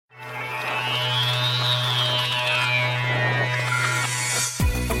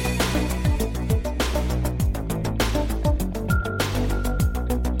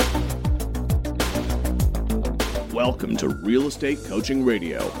to Real Estate Coaching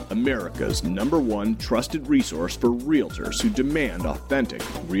Radio, America's #1 trusted resource for realtors who demand authentic,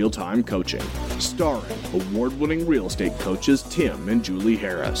 real-time coaching. Starring award-winning real estate coaches Tim and Julie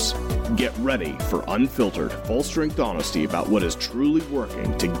Harris. Get ready for unfiltered, full-strength honesty about what is truly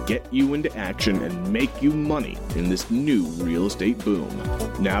working to get you into action and make you money in this new real estate boom.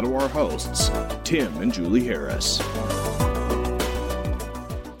 Now to our hosts, Tim and Julie Harris.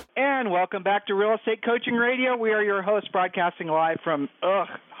 And welcome back to Real Estate Coaching Radio. We are your hosts, broadcasting live from,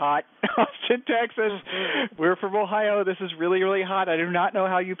 hot Austin, Texas. We're from Ohio. This is really, really hot. I do not know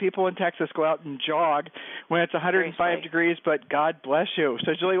how you people in Texas go out and jog when it's 105 degrees, but God bless you.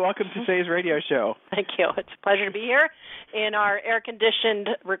 So, Julie, welcome to today's radio show. Thank you. It's a pleasure to be here in our air-conditioned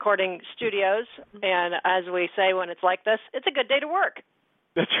recording studios. And as we say when it's like this, it's a good day to work.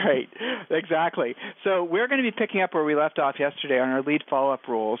 That's right. Exactly. So we're going to be picking up where we left off yesterday on our lead follow-up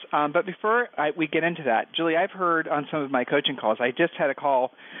rules. But before we get into that, Julie, I've heard on some of my coaching calls, I had a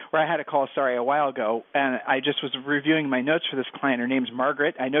call a while ago, and I just was reviewing my notes for this client. Her name's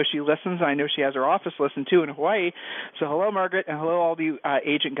Margaret. I know she listens, and I know she has her office listen, too, in Hawaii. So hello, Margaret, and hello, all the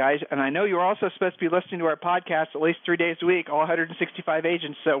agent guys. And I know you're also supposed to be listening to our podcast at least 3 days a week, all 165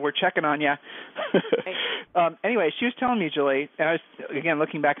 agents, so we're checking on you. Anyway, she was telling me, Julie, and I was, again,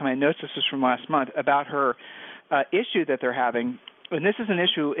 looking back at my notes, this was from last month, about her issue that they're having. And this is an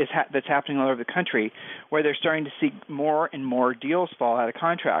issue that's happening all over the country where they're starting to see more and more deals fall out of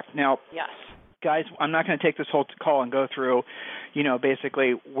contract. Now, yes, guys, I'm not going to take this whole call and go through,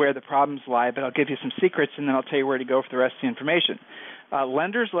 basically where the problems lie, but I'll give you some secrets and then I'll tell you where to go for the rest of the information.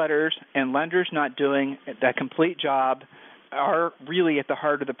 Lenders' letters and lenders not doing that complete job are really at the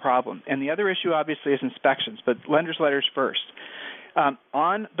heart of the problem. And the other issue, obviously, is inspections, but lenders' letters first.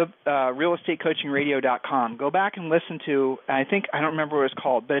 On the realestatecoachingradio.com, go back and listen to, I don't remember what it's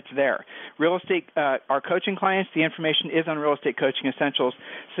called, but it's there. Real estate, our coaching clients, the information is on Real Estate Coaching Essentials,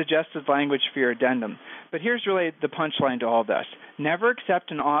 suggested language for your addendum. But here's really the punchline to all this. Never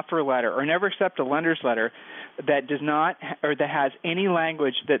accept an offer letter or never accept a lender's letter that does not, or that has any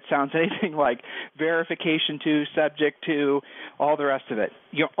language that sounds anything like verification to, subject to, all the rest of it.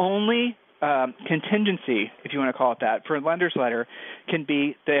 Your only contingency, if you want to call it that, for a lender's letter can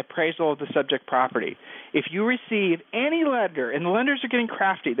be the appraisal of the subject property. If you receive any letter, and the lenders are getting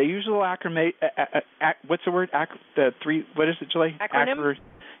crafty, they use a little acronym, what's the word? What is it, Julie? Acronym?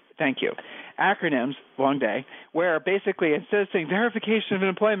 Thank you. Acronyms, long day, where basically instead of saying verification of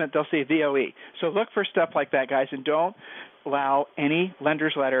employment, they'll say VOE. So look for stuff like that, guys, and don't allow any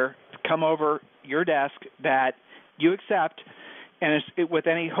lender's letter to come over your desk that you accept and with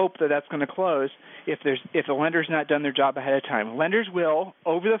any hope that that's going to close if the lender's not done their job ahead of time. Lenders will,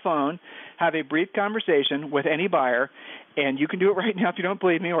 over the phone, have a brief conversation with any buyer, and you can do it right now if you don't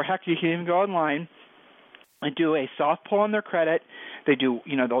believe me, or heck, you can even go online and do a soft pull on their credit. They do,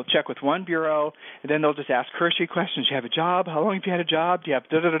 they'll check with one bureau, and then they'll just ask cursory questions. Do you have a job? How long have you had a job? Do you have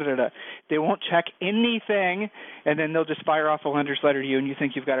da-da-da-da-da? They won't check anything, and then they'll just fire off a lender's letter to you, and you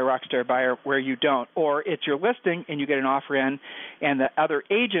think you've got a rock star buyer where you don't. Or it's your listing, and you get an offer in, and the other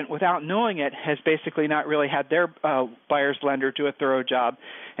agent, without knowing it, has basically not really had their buyer's lender do a thorough job,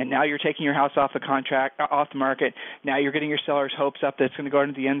 and now you're taking your house off the market. Now you're getting your seller's hopes up that it's going to go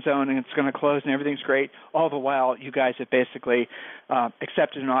into the end zone, and it's going to close, and everything's great. All the while, you guys have basically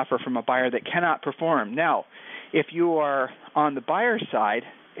accepted an offer from a buyer that cannot perform. Now, if you are on the buyer's side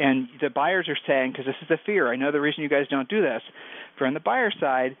and the buyers are saying, because this is the fear, I know the reason you guys don't do this, if you're on the buyer's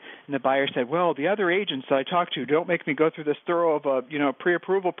side and the buyer said, well, the other agents that I talked to don't make me go through this thorough of a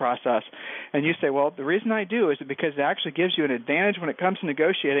pre-approval process, and you say, well, the reason I do is because it actually gives you an advantage when it comes to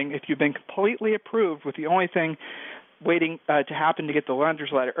negotiating if you've been completely approved with the only thing waiting to happen to get the lender's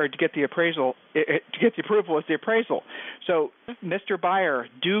letter or to get the appraisal, to get the approval is the appraisal. So, Mr. Buyer,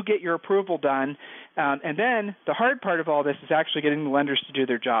 do get your approval done. And then the hard part of all this is actually getting the lenders to do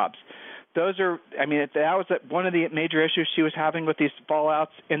their jobs. That was one of the major issues she was having with these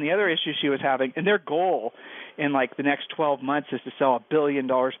fallouts, and the other issue she was having, and their goal in like the next 12 months is to sell $1 billion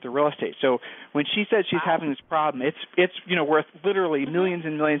worth of real estate. So when she said she's having this problem, it's worth literally millions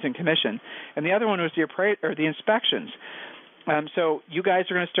and millions in commission. And the other one was the inspections. So you guys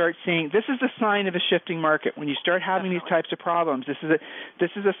are going to start seeing, this is a sign of a shifting market. When you start having these types of problems, this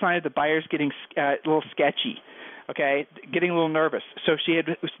is a sign of the buyers getting a little sketchy. Okay, getting a little nervous. So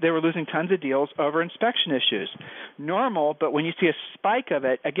they were losing tons of deals over inspection issues. Normal, but when you see a spike of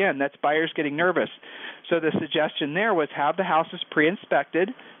it, again, that's buyers getting nervous. So the suggestion there was have the houses pre-inspected,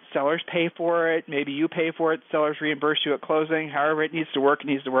 sellers pay for it, maybe you pay for it, sellers reimburse you at closing, however it needs to work,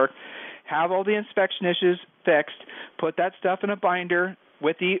 Have all the inspection issues fixed, put that stuff in a binder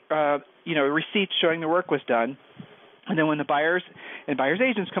with the receipts showing the work was done. And then when the buyers and buyers'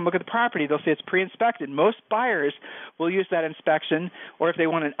 agents come look at the property, they'll say it's pre-inspected. Most buyers will use that inspection, or if they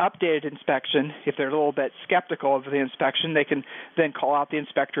want an updated inspection, if they're a little bit skeptical of the inspection, they can then call out the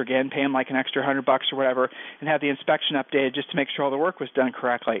inspector again, pay him like an extra $100 or whatever, and have the inspection updated just to make sure all the work was done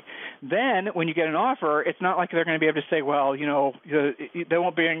correctly. Then when you get an offer, it's not like they're going to be able to say, well, they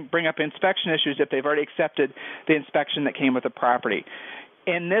won't bring up inspection issues if they've already accepted the inspection that came with the property.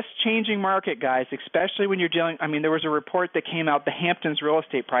 In this changing market, guys, especially when you're dealing, there was a report that came out, the Hamptons real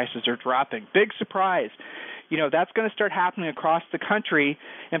estate prices are dropping. Big surprise. That's going to start happening across the country.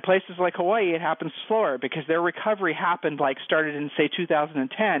 In places like Hawaii, it happens slower because their recovery started in, say,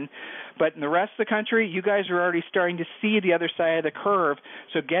 2010. But in the rest of the country, you guys are already starting to see the other side of the curve.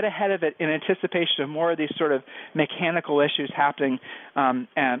 So get ahead of it in anticipation of more of these sort of mechanical issues happening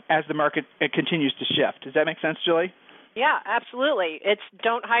and as the market continues to shift. Does that make sense, Julie? Yeah, absolutely. It's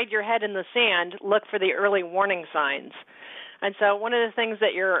don't hide your head in the sand. Look for the early warning signs. And so one of the things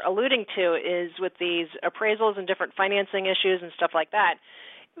that you're alluding to is with these appraisals and different financing issues and stuff like that,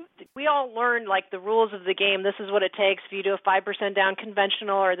 we all learn the rules of the game. This is what it takes if you do a 5% down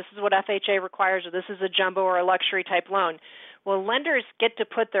conventional, or this is what FHA requires, or this is a jumbo or a luxury type loan. Well, lenders get to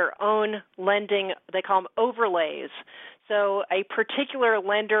put their own lending, they call them overlays. So a particular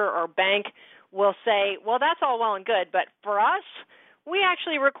lender or bank will say, well, that's all well and good, but for us, we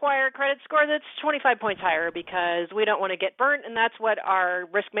actually require a credit score that's 25 points higher because we don't want to get burnt, and that's what our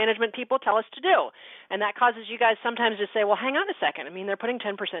risk management people tell us to do. And that causes you guys sometimes to say, well, hang on a second. They're putting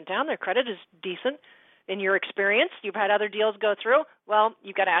 10% down. Their credit is decent. In your experience, you've had other deals go through, well,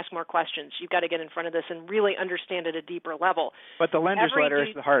 you've got to ask more questions. You've got to get in front of this and really understand at a deeper level. But the lender's letter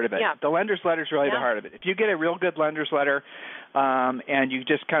is the heart of it. Yeah. The lender's letter is really the heart of it. If you get a real good lender's letter and you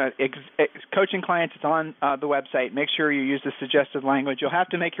just kind of coaching clients, it's on the website. Make sure you use the suggested language. You'll have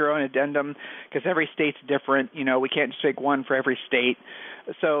to make your own addendum because every state's different. We can't just take one for every state.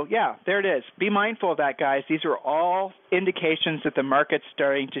 So, yeah, there it is. Be mindful of that, guys. These are all indications that the market's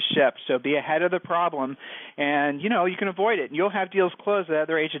starting to shift. So be ahead of the problem, and, you can avoid it. You'll have deals closed that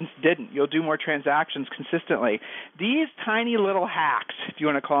other agents didn't. You'll do more transactions consistently. These tiny little hacks, if you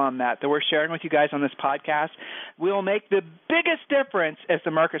want to call them that we're sharing with you guys on this podcast, will make the biggest difference as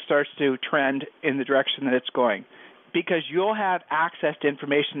the market starts to trend in the direction that it's going, because you'll have access to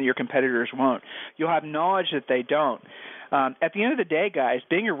information that your competitors won't. You'll have knowledge that they don't. At the end of the day, guys,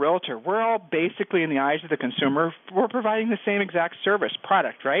 being a realtor, we're all basically, in the eyes of the consumer, we're providing the same exact service,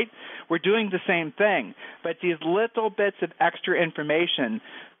 product, right? We're doing the same thing. But these little bits of extra information,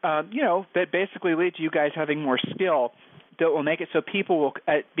 that basically lead to you guys having more skill, that will make it so people will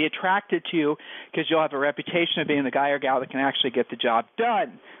be attracted to you because you'll have a reputation of being the guy or gal that can actually get the job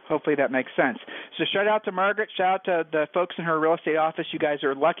done. Hopefully that makes sense. So shout out to Margaret. Shout out to the folks in her real estate office. You guys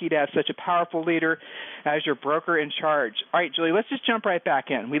are lucky to have such a powerful leader as your broker in charge. All right, Julie, let's just jump right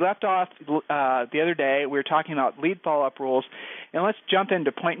back in. We left off the other day. We were talking about lead follow-up rules, and let's jump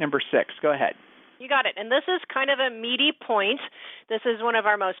into point number 6. Go ahead. You got it. And this is kind of a meaty point. This is one of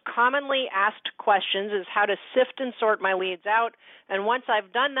our most commonly asked questions, is how to sift and sort my leads out. And once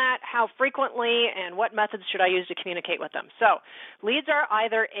I've done that, how frequently and what methods should I use to communicate with them? So leads are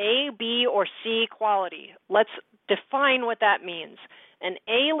either A, B, or C quality. Let's define what that means. An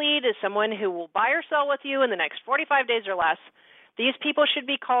A lead is someone who will buy or sell with you in the next 45 days or less. These people should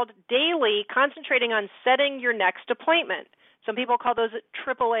be called daily, concentrating on setting your next appointment. Some people call those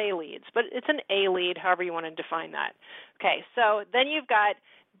AAA leads, but it's an A lead, however you want to define that. Okay, so then you've got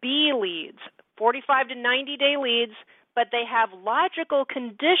B leads, 45 to 90-day leads, but they have logical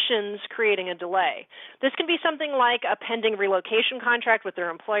conditions creating a delay. This can be something like a pending relocation contract with their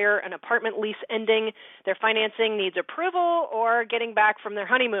employer, an apartment lease ending, their financing needs approval, or getting back from their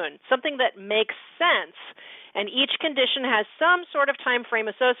honeymoon, something that makes sense. And each condition has some sort of time frame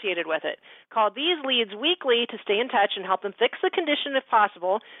associated with it. Call these leads weekly to stay in touch and help them fix the condition if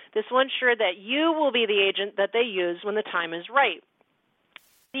possible. This will ensure that you will be the agent that they use when the time is right.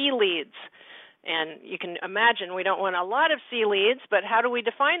 C leads. And you can imagine we don't want a lot of C leads, but how do we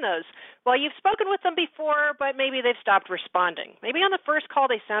define those? Well, you've spoken with them before, but maybe they've stopped responding. Maybe on the first call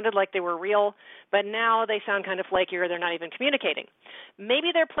they sounded like they were real, but now they sound kind of flaky or they're not even communicating.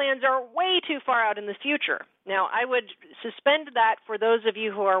 Maybe their plans are way too far out in the future. Now, I would suspend that for those of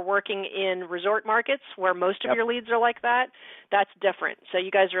you who are working in resort markets where most of your leads are like that. That's different. So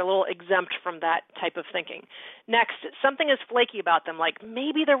you guys are a little exempt from that type of thinking. Next, something is flaky about them, like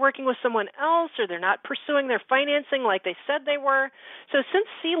maybe they're working with someone else or they're not pursuing their financing like they said they were. So since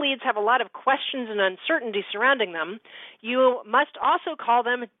C leads have a lot of questions and uncertainty surrounding them, you must also call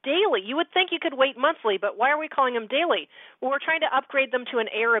them daily. You would think you could wait monthly, but why are we calling them daily? Well, we're trying to upgrade them to an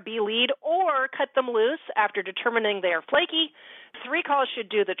A or a B lead or cut them loose after after determining they are flaky. 3 calls should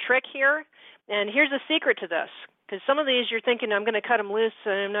do the trick here. And here's a secret to this, because some of these you're thinking, I'm going to cut them loose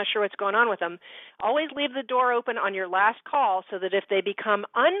and I'm not sure what's going on with them. Always leave the door open on your last call so that if they become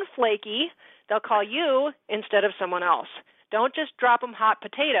unflaky, they'll call you instead of someone else. Don't just drop them hot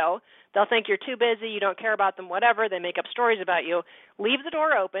potato. They'll think you're too busy, you don't care about them, whatever. They make up stories about you. Leave the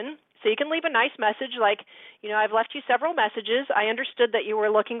door open so you can leave a nice message like, I've left you several messages. I understood that you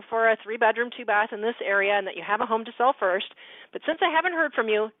were looking for a 3-bedroom, 2-bath in this area and that you have a home to sell first. But since I haven't heard from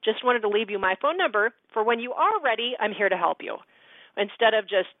you, just wanted to leave you my phone number for when you are ready, I'm here to help you. Instead of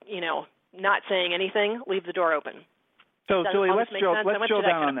just, not saying anything, leave the door open. So, Julie, let's drill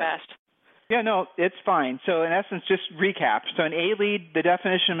down on that. Yeah, no, it's fine. So, in essence, just recap. So, an A-lead, the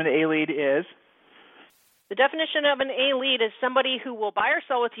definition of an A-lead is? The definition of an A-lead is somebody who will buy or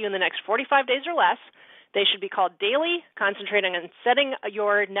sell with you in the next 45 days or less. They should be called daily, concentrating on setting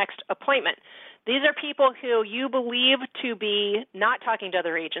your next appointment. These are people who you believe to be not talking to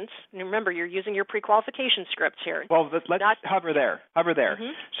other agents. And remember, you're using your pre-qualification scripts here. Well, let's hover there.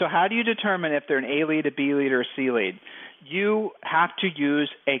 Mm-hmm. So how do you determine if they're an A-lead, a B-lead, or a C-lead? You have to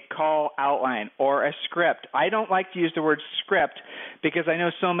use a call outline or a script. I don't like to use the word script because I know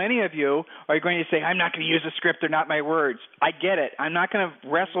so many of you are going to say, I'm not going to use a script. They're not my words. I get it. I'm not going to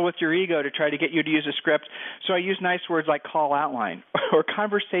wrestle with your ego to try to get you to use a script. So I use nice words like call outline or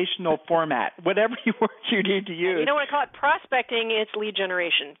conversational format, whatever words you need to use. You don't want to call it prospecting. It's lead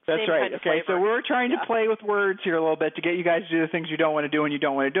generation. That's right. Kind of okay, flavor. So we're trying to play with words here a little bit to get you guys to do the things you don't want to do when you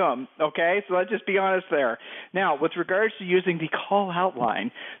don't want to do them. Okay, so let's just be honest there. Now, with regards to using the call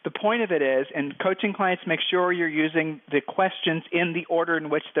outline, the point of it is, and coaching clients make sure you're using the questions in the order in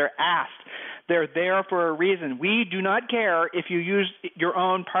which they're asked. They're there for a reason. We do not care if you use your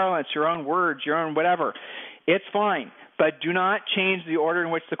own parlance, your own words, your own whatever. It's fine. But do not change the order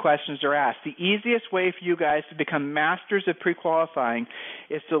in which the questions are asked. The easiest way for you guys to become masters of pre-qualifying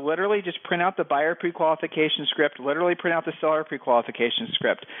is to literally just print out the buyer pre-qualification script, literally print out the seller pre-qualification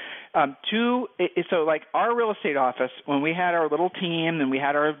script. So like our real estate office, when we had our little team and we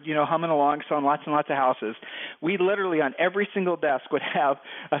had our, humming along, selling lots and lots of houses, we literally on every single desk would have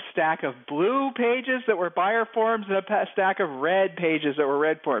a stack of blue pages that were buyer forms and a stack of red pages that were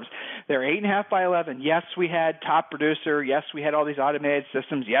red forms. They're 8.5 by 11. Yes, we had Top Producer. Yes, we had all these automated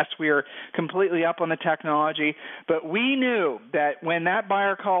systems. Yes, we were completely up on the technology. But we knew that when that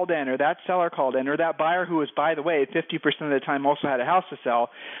buyer called in or that seller called in or that buyer who was, by the way, 50% of the time also had a house to sell,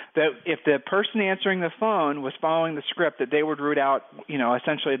 that if the person answering the phone was following the script, that they would root out,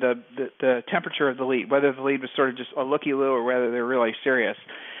 essentially the temperature of the lead, whether the lead was sort of just a looky-loo or whether they're really serious.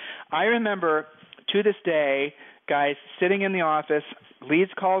 I remember to this day, guys, sitting in the office,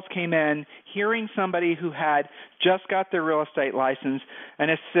 leads calls came in, hearing somebody who had just got their real estate license, an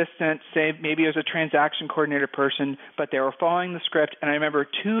assistant, say maybe it was a transaction coordinator person, but they were following the script. And I remember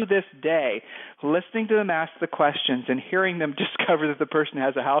to this day listening to them ask the questions and hearing them discover that the person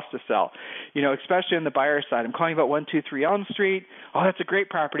has a house to sell, especially on the buyer side. I'm calling about 123 Elm Street. Oh, that's a great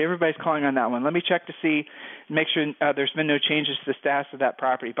property. Everybody's calling on that one. Let me check to see, make sure there's been no changes to the status of that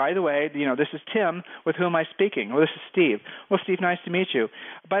property. By the way, this is Tim. With whom am I speaking? Well, this is Steve. Well, Steve, nice to meet you.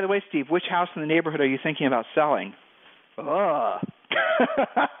 By the way, Steve, which house in the neighborhood are you thinking about selling?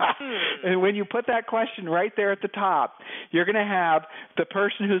 And when you put that question right there at the top, you're going to have the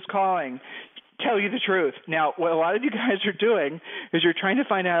person who's calling tell you the truth. Now, what a lot of you guys are doing is you're trying to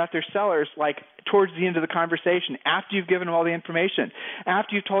find out if they're sellers, like towards the end of the conversation, after you've given them all the information,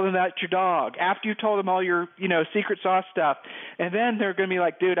 after you've told them about your dog, after you've told them all your, secret sauce stuff, and then they're going to be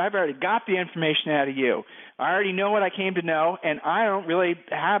like, dude, I've already got the information out of you. I already know what I came to know, and I don't really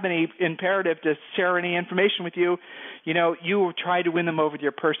have any imperative to share any information with you. You tried to win them over with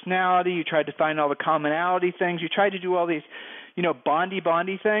your personality. You tried to find all the commonality things. You tried to do all these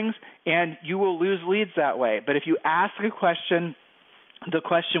bondy things, and you will lose leads that way. But if you ask a question, the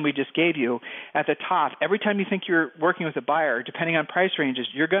question we just gave you at the top, every time you think you're working with a buyer, depending on price ranges,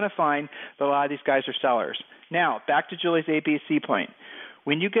 you're going to find that a lot of these guys are sellers. Now, back to Julie's ABC point.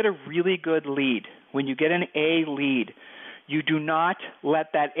 When you get a really good lead, when you get an A lead, you do not let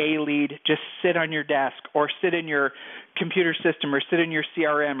that A lead just sit on your desk or sit in your computer system or sit in your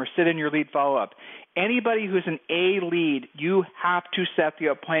CRM or sit in your lead follow-up. Anybody who's an A lead, you have to set the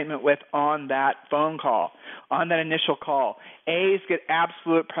appointment with on that phone call, on that initial call. A's get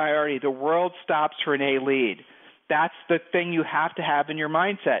absolute priority. The world stops for an A lead. That's the thing you have to have in your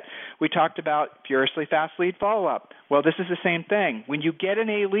mindset. We talked about furiously fast lead follow-up. Well, this is the same thing. When you get an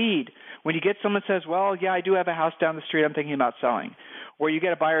A lead, when you get someone who says, well, yeah, I do have a house down the street I'm thinking about selling, where you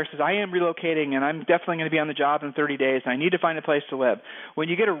get a buyer who says, I am relocating and I'm definitely going to be on the job in 30 days and I need to find a place to live. When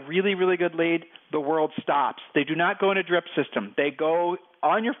you get a really, really good lead, the world stops. They do not go in a drip system. They go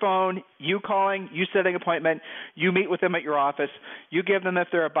on your phone, you calling, you setting an appointment, you meet with them at your office, you give them, if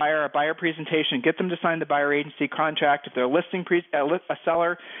they're a buyer presentation, get them to sign the buyer agency contract. If they're a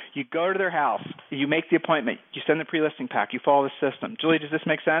seller, you go to their house, you make the appointment, you send the pre-listing pack, you follow the system. Julie, does this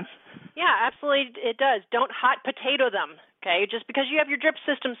make sense? Yeah, absolutely it does. Don't hot potato them, okay? Just because you have your drip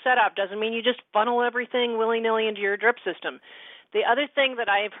system set up doesn't mean you just funnel everything willy-nilly into your drip system. The other thing that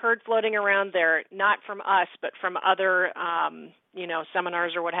I've heard floating around there, not from us, but from other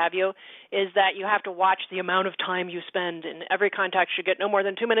seminars or what have you, is that you have to watch the amount of time you spend, and every contact should get no more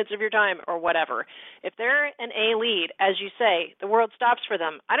than 2 minutes of your time or whatever. If they're an A lead, as you say, the world stops for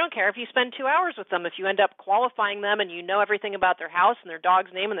them. I don't care if you spend 2 hours with them. If you end up qualifying them and you know everything about their house and their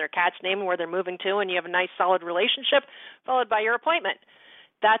dog's name and their cat's name and where they're moving to, and you have a nice solid relationship, followed by your appointment,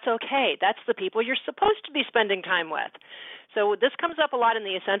 that's okay. That's the people you're supposed to be spending time with. So this comes up a lot in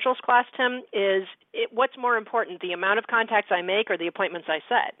the Essentials class, Tim, what's more important, the amount of contacts I make or the appointments I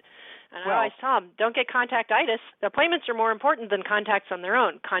set? And I always tell them, don't get contactitis. The appointments are more important than contacts on their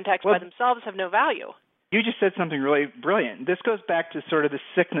own. Contacts by themselves have no value. You just said something really brilliant. This goes back to sort of the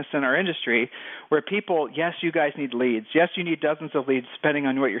sickness in our industry where people, yes, you guys need leads. Yes, you need dozens of leads depending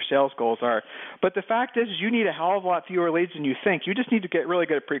on what your sales goals are. But the fact is you need a hell of a lot fewer leads than you think. You just need to get really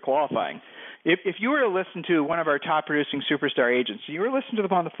good at pre-qualifying. If you were to listen to one of our top-producing superstar agents, you were to listen to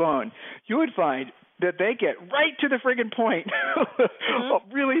them on the phone, you would find that they get right to the friggin' point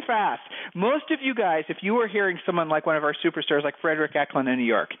really fast. Most of you guys, if you were hearing someone like one of our superstars like Frederick Eklund in New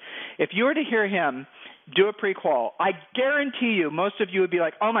York, if you were to hear him do a pre-qual, I guarantee you most of you would be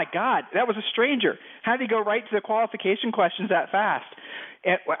like, oh, my God, that was a stranger. How did he go right to the qualification questions that fast?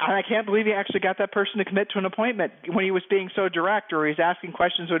 And I can't believe he actually got that person to commit to an appointment when he was being so direct or he's asking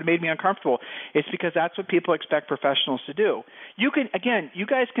questions that would have made me uncomfortable. It's because that's what people expect professionals to do. You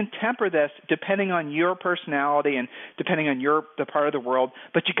guys can temper this depending on your personality and depending on the part of the world,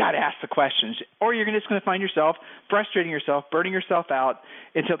 but you got to ask the questions or you're just going to find yourself frustrating yourself, burning yourself out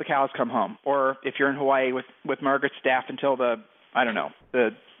until the cows come home. Or if you're in Hawaii with Margaret's staff until the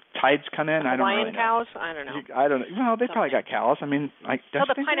tides come in. I don't really know. Cows? I don't know. I don't know. Well, they probably got cows. I mean,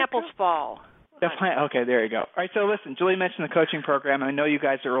 the pineapples fall. Okay, there you go. All right, so listen, Julie mentioned the coaching program. I know you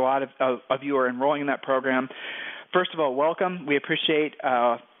guys a lot of you are enrolling in that program. First of all, welcome. We appreciate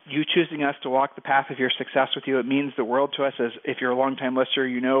you choosing us to walk the path of your success with you. It means the world to us. As if you're a longtime listener,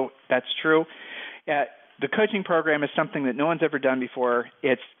 you know that's true. The coaching program is something that no one's ever done before.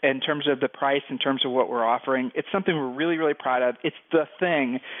 It's in terms of the price, in terms of what we're offering. It's something we're really, really proud of. It's the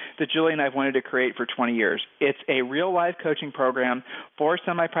thing that Julie and I have wanted to create for 20 years. It's a real live coaching program, 4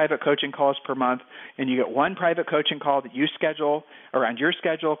 semi-private coaching calls per month, and you get 1 private coaching call that you schedule around your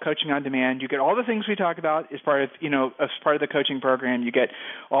schedule, coaching on demand. You get all the things we talk about as part of the coaching program. You get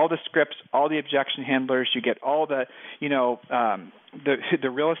all the scripts, all the objection handlers. You get all the, the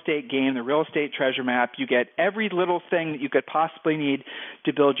real estate game, the real estate treasure map. You get every little thing that you could possibly need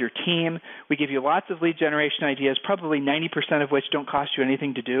to build your team. We give you lots of lead generation ideas, probably 90% of which don't cost you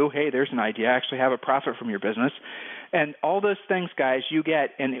anything to do. Hey, there's an idea. Actually have a profit from your business. And all those things, guys, you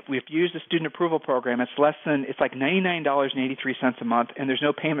get, and if we've used the student approval program, it's like $99.83 a month, and there's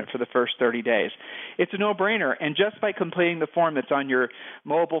no payment for the first 30 days. It's a no-brainer. And just by completing the form that's on your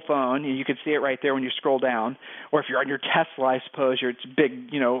mobile phone, and you can see it right there when you scroll down, or if you're on your Tesla, I suppose, it's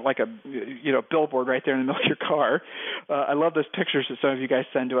big, like a billboard right there in the middle of your car. I love those pictures that some of you guys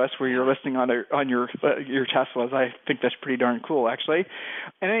send to us where you're listening on your Teslas. I think that's pretty darn cool, actually.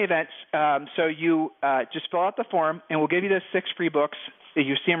 In any event, so you just fill out the form, and we'll give you those 6 free books.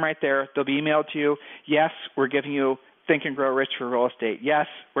 You see them right there. They'll be emailed to you. Yes, we're giving you Think and Grow Rich for Real Estate. Yes,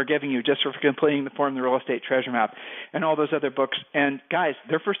 we're giving you, just for completing the form, the Real Estate Treasure Map, and all those other books. And, guys,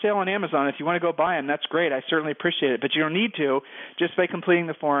 they're for sale on Amazon. If you want to go buy them, that's great. I certainly appreciate it. But you don't need to. Just by completing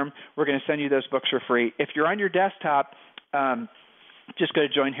the form, we're going to send you those books for free. If you're on your desktop, just go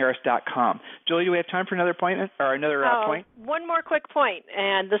to joinharris.com. Julie, do we have time for another appointment or another point? One more quick point,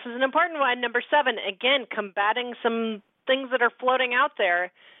 and this is an important one. Number 7, again, combating some things that are floating out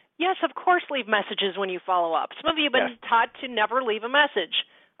there. Yes, of course, leave messages when you follow up. Some of you have been taught to never leave a message.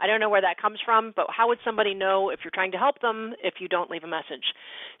 I don't know where that comes from, but how would somebody know if you're trying to help them if you don't leave a message?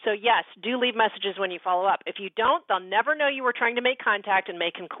 So, yes, do leave messages when you follow up. If you don't, they'll never know you were trying to make contact and may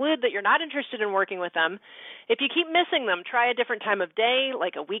conclude that you're not interested in working with them. If you keep missing them, try a different time of day,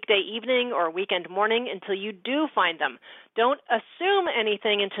 like a weekday evening or a weekend morning, until you do find them. Don't assume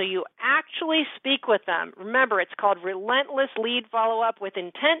anything until you actually speak with them. Remember, it's called relentless lead follow-up with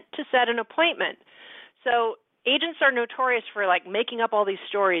intent to set an appointment. So agents are notorious for making up all these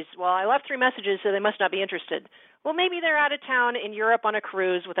stories. Well, I left 3 messages, so they must not be interested. Well, maybe they're out of town in Europe on a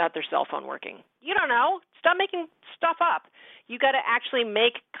cruise without their cell phone working. You don't know. Stop making stuff up. You got to actually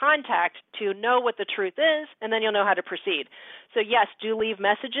make contact to know what the truth is, and then you'll know how to proceed. So yes, do leave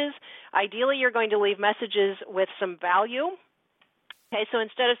messages. Ideally, you're going to leave messages with some value. Okay, so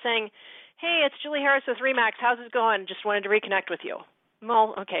instead of saying, hey, it's Julie Harris with RE/MAX, how's it going? Just wanted to reconnect with you.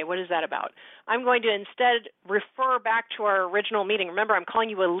 Well, okay, what is that about? I'm going to instead refer back to our original meeting. Remember, I'm calling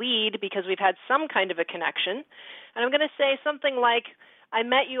you a lead because we've had some kind of a connection. And I'm going to say something like, I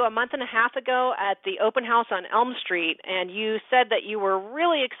met you a month and a half ago at the open house on Elm Street, and you said that you were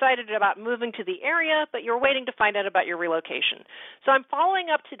really excited about moving to the area, but you're waiting to find out about your relocation. So I'm following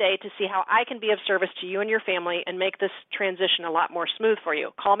up today to see how I can be of service to you and your family and make this transition a lot more smooth for you.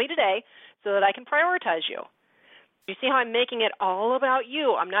 Call me today so that I can prioritize you. You see how I'm making it all about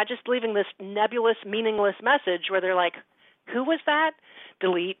you? I'm not just leaving this nebulous, meaningless message where they're like, who was that?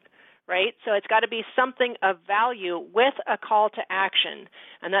 Delete. Right? So it's got to be something of value with a call to action.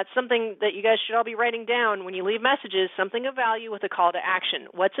 And that's something that you guys should all be writing down when you leave messages, something of value with a call to action.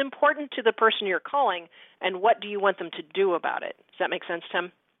 What's important to the person you're calling, and what do you want them to do about it? Does that make sense,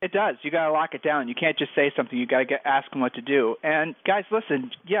 Tim? It does. You got to lock it down. You can't just say something. You got to ask them what to do. And guys,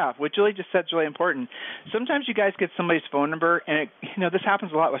 listen. Yeah, what Julie just said is really important. Sometimes you guys get somebody's phone number, and this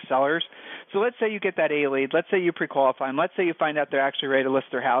happens a lot with sellers. So let's say you get that A lead. Let's say you pre-qualify them. Let's say you find out they're actually ready to list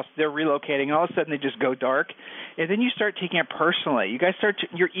their house. They're relocating. And all of a sudden they just go dark, and then you start taking it personally. You guys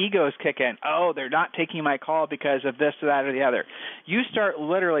your egos kick in. Oh, they're not taking my call because of this or that or the other. You start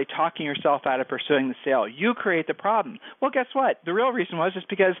literally talking yourself out of pursuing the sale. You create the problem. Well, guess what? The real reason was just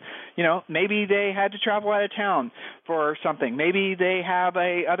because maybe they had to travel out of town for something. Maybe they have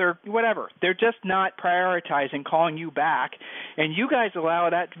whatever. They're just not prioritizing calling you back, and you guys allow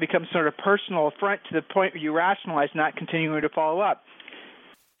that to become sort of personal affront to the point where you rationalize not continuing to follow up.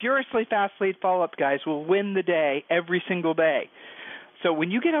 Furiously fast lead follow-up guys will win the day every single day. So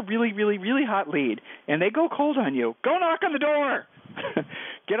when you get a really, really, really hot lead and they go cold on you, go knock on the door.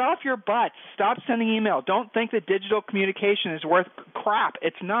 Get off your butts. Stop sending email. Don't think that digital communication is worth crap.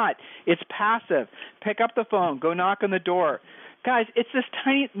 It's not. It's passive. Pick up the phone. Go knock on the door. Guys, it's this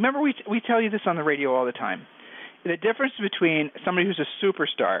tiny – remember we tell you this on the radio all the time. The difference between somebody who's a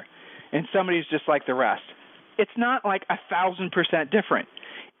superstar and somebody who's just like the rest, it's not like 1,000% different.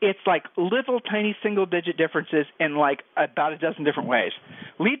 It's like little tiny single-digit differences in like about a dozen different ways.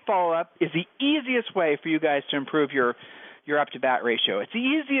 Lead follow-up is the easiest way for you guys to improve your up-to-bat ratio. It's the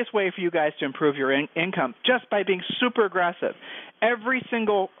easiest way for you guys to improve your income just by being super aggressive. Every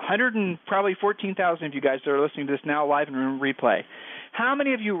single 114,000 of you guys that are listening to this now live and replay, how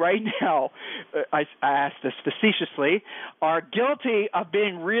many of you right now, I asked this facetiously, are guilty of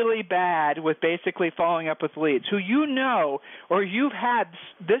being really bad with basically following up with leads who or you've had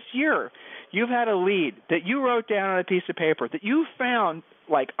this year, you've had a lead that you wrote down on a piece of paper that you found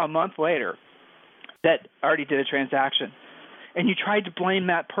like a month later that already did a transaction, and you tried to blame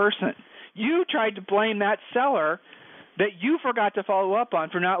that person. You tried to blame that seller that you forgot to follow up on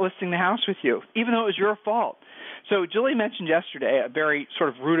for not listing the house with you, even though it was your fault. So Julie mentioned yesterday a very sort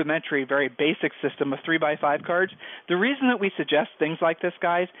of rudimentary, very basic system of 3x5 cards. The reason that we suggest things like this,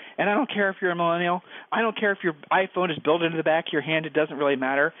 guys, and I don't care if you're a millennial, I don't care if your iPhone is built into the back of your hand, it doesn't really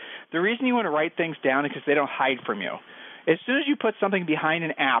matter. The reason you want to write things down is because they don't hide from you. As soon as you put something behind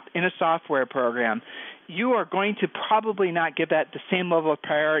an app in a software program, you are going to probably not give that the same level of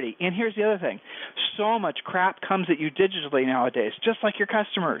priority. And here's the other thing. So much crap comes at you digitally nowadays, just like your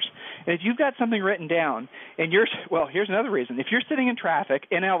customers. And if you've got something written down, and here's another reason. If you're sitting in traffic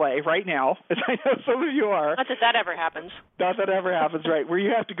in L.A. right now, as I know some of you are. Not that ever happens. Not that ever happens, right, where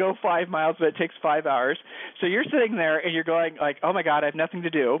you have to go 5 miles, but it takes 5 hours. So you're sitting there, and you're going like, oh, my God, I have nothing to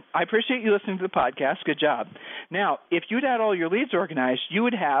do. I appreciate you listening to the podcast. Good job. Now, if you'd had all your leads organized, you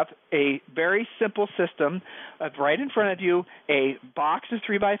would have a very simple system of right in front of you, a box of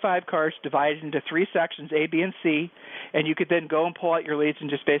 3x5 cards divided into 3 sections, A, B, and C, and you could then go and pull out your leads and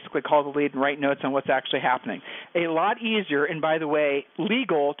just basically call the lead and write notes on what's actually happening. A lot easier and, by the way,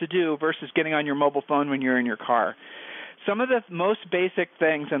 legal to do versus getting on your mobile phone when you're in your car. Some of the most basic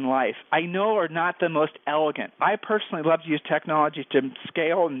things in life I know are not the most elegant. I personally love to use technology to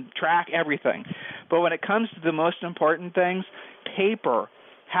scale and track everything. But when it comes to the most important things, paper,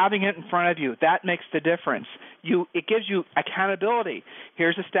 having it in front of you, that makes the difference. It gives you accountability.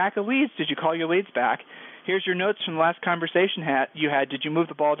 Here's a stack of leads. Did you call your leads back? Here's your notes from the last conversation you had. Did you move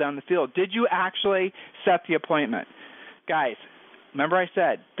the ball down the field? Did you actually set the appointment? Guys, remember I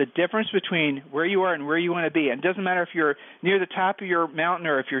said, the difference between where you are and where you want to be, and it doesn't matter if you're near the top of your mountain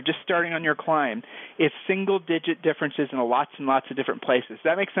or if you're just starting on your climb, it's single-digit differences in lots and lots of different places. Does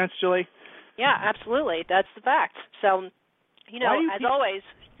that make sense, Julie? Yeah, absolutely. That's the fact. So, as always,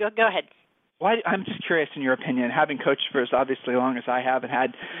 go ahead. I'm just curious, in your opinion, having coached for as obviously long as I have and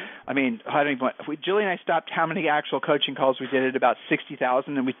had, Julie and I stopped how many actual coaching calls we did at about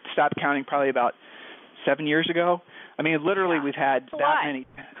 60,000, and we stopped counting probably about 7 years ago. I mean, literally we've had that many,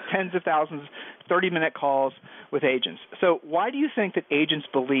 tens of thousands, 30-minute calls with agents. So why do you think that agents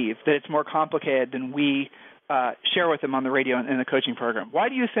believe that it's more complicated than we share with them on the radio and in the coaching program? Why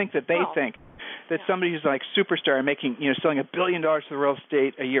do you think that they think that somebody who's like superstar making, selling $1 billion to the real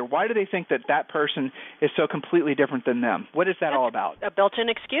estate a year, why do they think that that person is so completely different than them? What is that all about? A built-in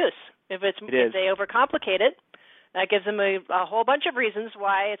excuse. If they overcomplicate it, that gives them a whole bunch of reasons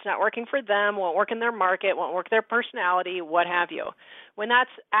why it's not working for them, won't work in their market, won't work their personality, what have you. When that's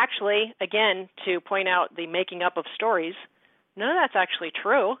actually, again, to point out the making up of stories, none of that's actually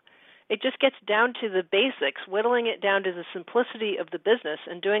true. It just gets down to the basics, whittling it down to the simplicity of the business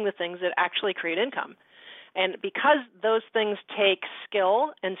and doing the things that actually create income. And because those things take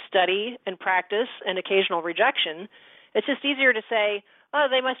skill and study and practice and occasional rejection, it's just easier to say, oh,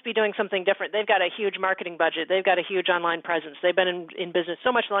 they must be doing something different. They've got a huge marketing budget. They've got a huge online presence. They've been in business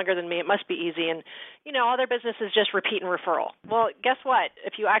so much longer than me. It must be easy. And, all their business is just repeat and referral. Well, guess what?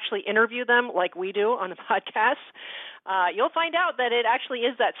 If you actually interview them like we do on the podcast, you'll find out that it actually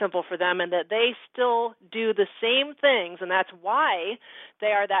is that simple for them and that they still do the same things, and that's why they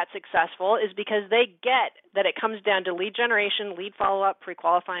are that successful, is because they get that it comes down to lead generation, lead follow-up,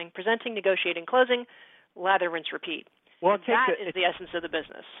 pre-qualifying, presenting, negotiating, closing, lather, rinse, repeat. Well, that is the essence of the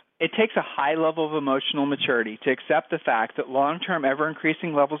business. It takes a high level of emotional maturity to accept the fact that long-term,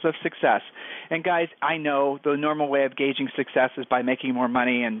 ever-increasing levels of success, and guys, I know the normal way of gauging success is by making more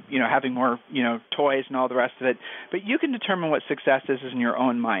money and, having more, toys and all the rest of it, but you can determine what success is in your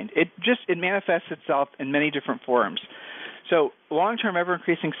own mind. It manifests itself in many different forms. So long-term,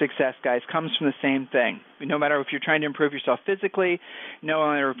 ever-increasing success, guys, comes from the same thing. No matter if you're trying to improve yourself physically, no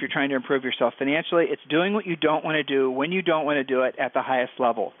matter if you're trying to improve yourself financially, it's doing what you don't want to do when you don't want to do it at the highest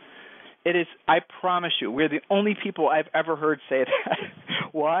level. It is, I promise you, we're the only people I've ever heard say that.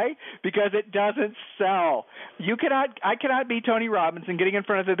 Why? Because it doesn't sell. I cannot be Tony Robbins and getting in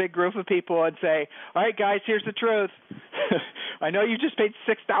front of a big group of people and say, all right, guys, here's the truth. I know you just paid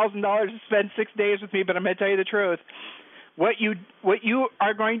 $6,000 to spend 6 days with me, but I'm going to tell you the truth. What you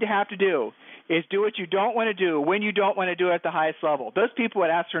are going to have to do is do what you don't want to do when you don't want to do it at the highest level. Those people would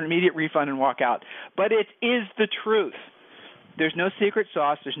ask for an immediate refund and walk out. But it is the truth. There's no secret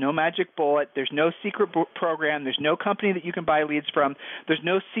sauce. There's no magic bullet. There's no secret program. There's no company that you can buy leads from. There's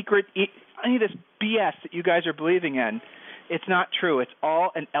no secret any of this BS that you guys are believing in. It's not true. It's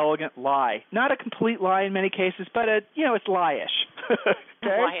all an elegant lie. Not a complete lie in many cases, but it's lie-ish.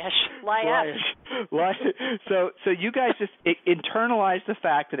 Okay? Lie-ish. So you guys just internalize the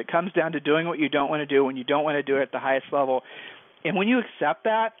fact that it comes down to doing what you don't want to do when you don't want to do it at the highest level. And when you accept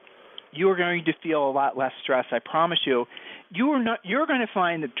that, you are going to feel a lot less stress. I promise you. You're going to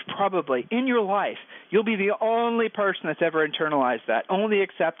find that probably in your life you'll be the only person that's ever internalized that, only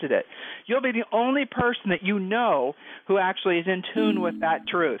accepted it. You'll be the only person that you know who actually is in tune with that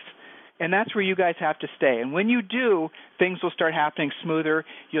truth. And that's where you guys have to stay. And when you do, things will start happening smoother.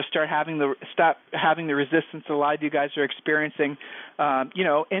 You'll start stop having the resistance that a lot of you guys are experiencing, and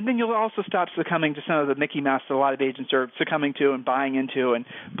then you'll also stop succumbing to some of the Mickey Mouse that a lot of agents are succumbing to and buying into and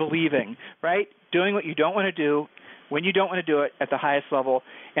believing, right? Doing what you don't want to do when you don't want to do it at the highest level,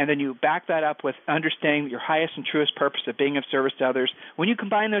 and then you back that up with understanding your highest and truest purpose of being of service to others. When you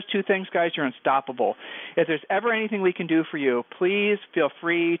combine those two things, guys, you're unstoppable. If there's ever anything we can do for you, please feel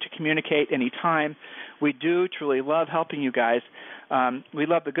free to communicate anytime. We do truly love helping you guys. We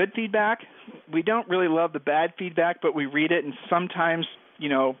love the good feedback. We don't really love the bad feedback, but we read it, and sometimes,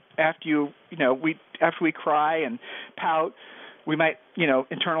 after we cry and pout, we might,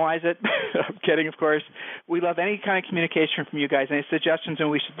 internalize it. I'm kidding, of course. We love any kind of communication from you guys, any suggestions on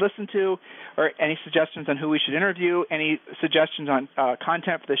who we should listen to, or any suggestions on who we should interview, any suggestions on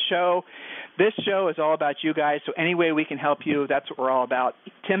content for the show. This show is all about you guys, so any way we can help you, that's what we're all about.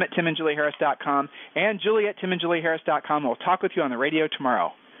 Tim at timandjulieharris.com and Julie at timandjulieharris.com. We'll talk with you on the radio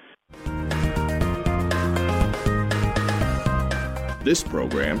tomorrow. This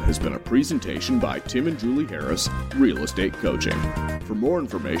program has been a presentation by Tim and Julie Harris, Real Estate Coaching. For more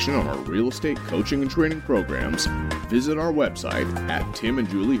information on our real estate coaching and training programs, visit our website at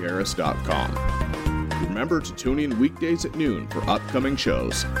timandjulieharris.com. Remember to tune in weekdays at noon for upcoming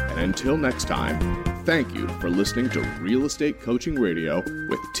shows. And until next time, thank you for listening to Real Estate Coaching Radio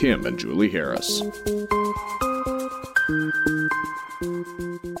with Tim and Julie Harris.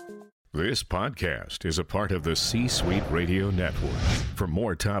 This podcast is a part of the C-Suite Radio Network. For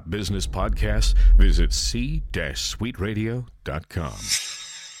more top business podcasts, visit c-suiteradio.com.